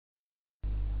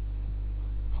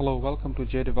Hello, welcome to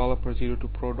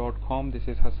JDeveloper02pro.com. This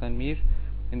is Hassan Mir.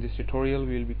 In this tutorial,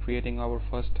 we will be creating our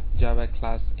first Java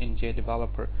class in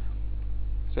JDeveloper.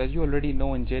 So as you already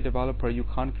know, in JDeveloper, you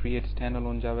can't create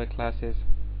standalone Java classes.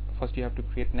 First, you have to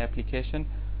create an application.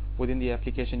 Within the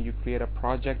application, you create a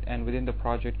project, and within the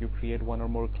project, you create one or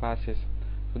more classes.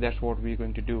 So that's what we're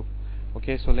going to do.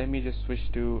 Okay, so let me just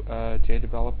switch to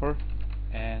JDeveloper,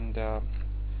 and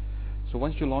so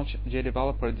once you launch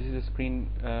JDeveloper, this is a screen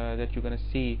that you're going to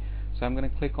see. So I'm going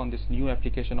to click on this new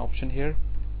application option here.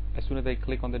 As soon as I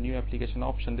click on the new application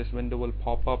option, this window will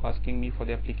pop up asking me for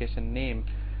the application name.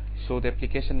 So the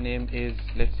application name is,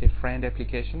 let's say, friend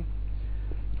application.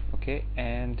 Okay,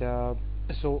 and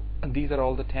so these are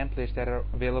all the templates that are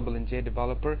available in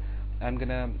JDeveloper. I'm going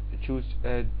to choose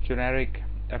a generic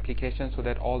application so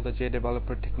that all the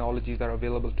JDeveloper technologies are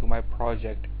available to my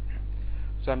project.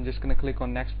 So I'm just going to click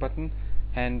on next button,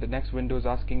 and the next window is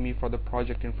asking me for the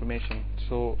project information.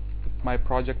 So my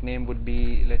project name would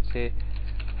be, let's say,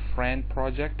 friend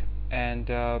project, and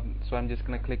so I'm just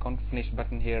going to click on finish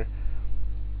button here.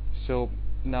 So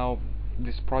now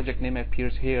this project name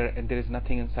appears here, and there is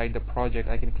nothing inside the project.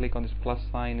 I can click on this plus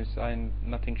sign and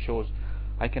nothing shows.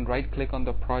 I can right click on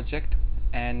the project,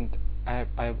 and I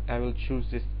will choose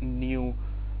this new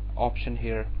option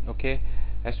here. Okay,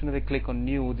 as soon as I click on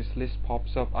new, this list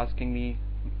pops up asking me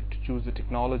to choose the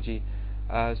technology.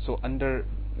 So under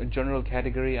general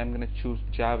category, I'm going to choose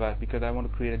Java because I want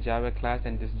to create a Java class,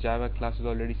 and this Java class is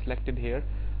already selected here.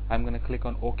 I'm going to click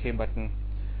on OK button.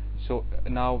 So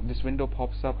now this window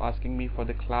pops up asking me for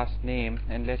the class name,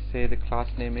 and let's say the class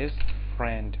name is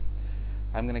friend.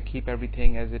 I'm going to keep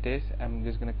everything as it is. I'm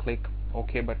just going to click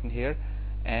OK button here,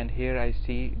 and here I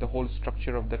see the whole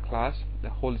structure of the class. The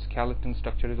whole skeleton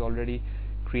structure is already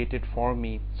created for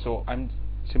me. So I'm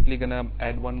simply gonna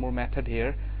add one more method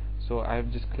here. So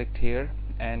I've just clicked here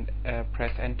and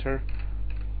press enter.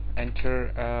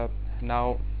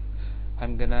 Now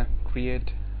I'm gonna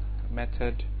create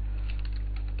method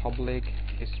public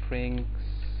string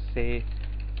say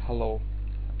hello.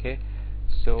 Okay,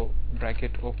 so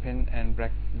bracket open and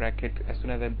bracket. As soon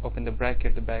as I open the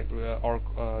bracket, the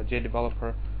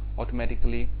JDeveloper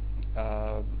automatically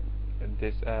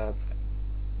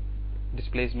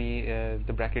displays me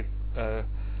the bracket, the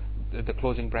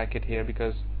closing bracket here,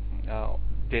 because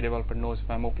JDeveloper knows if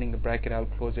I'm opening the bracket, I'll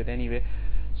close it anyway.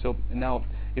 So now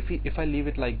if I leave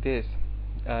it like this,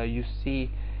 you see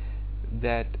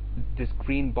that this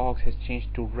green box has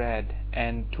changed to red,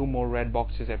 and two more red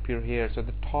boxes appear here. So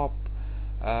the top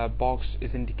box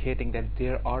is indicating that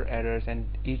there are errors, and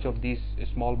each of these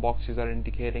small boxes are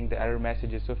indicating the error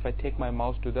messages. So if I take my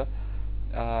mouse to the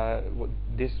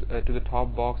to the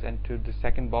top box and to the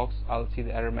second box, I'll see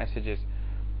the error messages.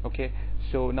 Okay,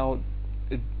 so now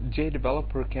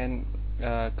JDeveloper can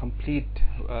complete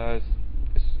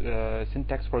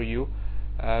syntax for you.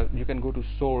 You can go to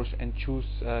source and choose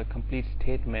complete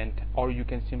statement, or you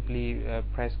can simply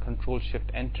press Ctrl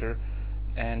Shift Enter,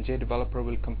 and JDeveloper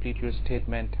will complete your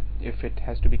statement if it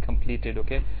has to be completed.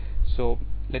 Okay, so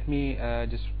let me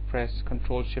just press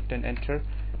Ctrl Shift and Enter,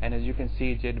 and as you can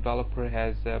see, JDeveloper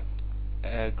has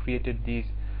created these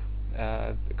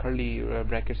curly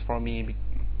brackets for me.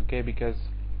 Okay, because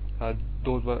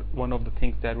those were one of the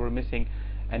things that were missing,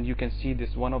 and you can see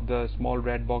this one of the small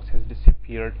red box has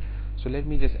disappeared. So let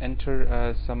me just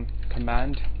enter some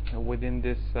command within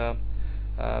this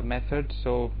method.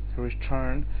 So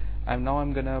return, and now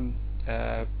I'm gonna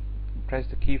press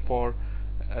the key for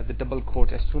the double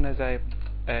quote. As soon as I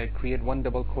create one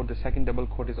double quote, the second double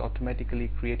quote is automatically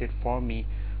created for me.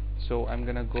 So I'm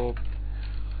gonna go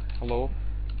hello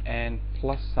and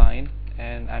plus sign,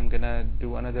 and I'm gonna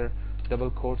do another double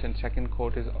quote, and second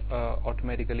quote is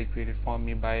automatically created for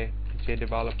me by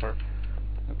JDeveloper.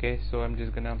 Okay, so I'm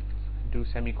just gonna do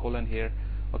semicolon here.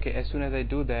 Okay, as soon as I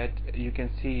do that, you can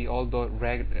see all the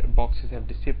red boxes have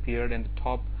disappeared, and the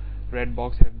top red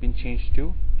box have been changed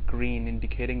to green,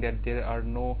 indicating that there are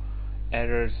no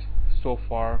errors so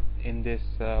far in this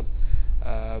in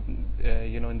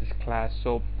this class.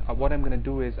 So what I'm going to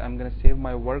do is I'm going to save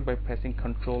my work by pressing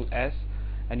Ctrl S,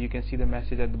 and you can see the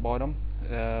message at the bottom.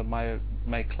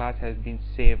 My class has been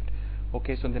saved.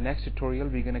 Okay, so in the next tutorial,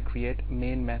 we're going to create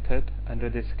main method under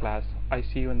this class. I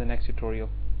see you in the next tutorial.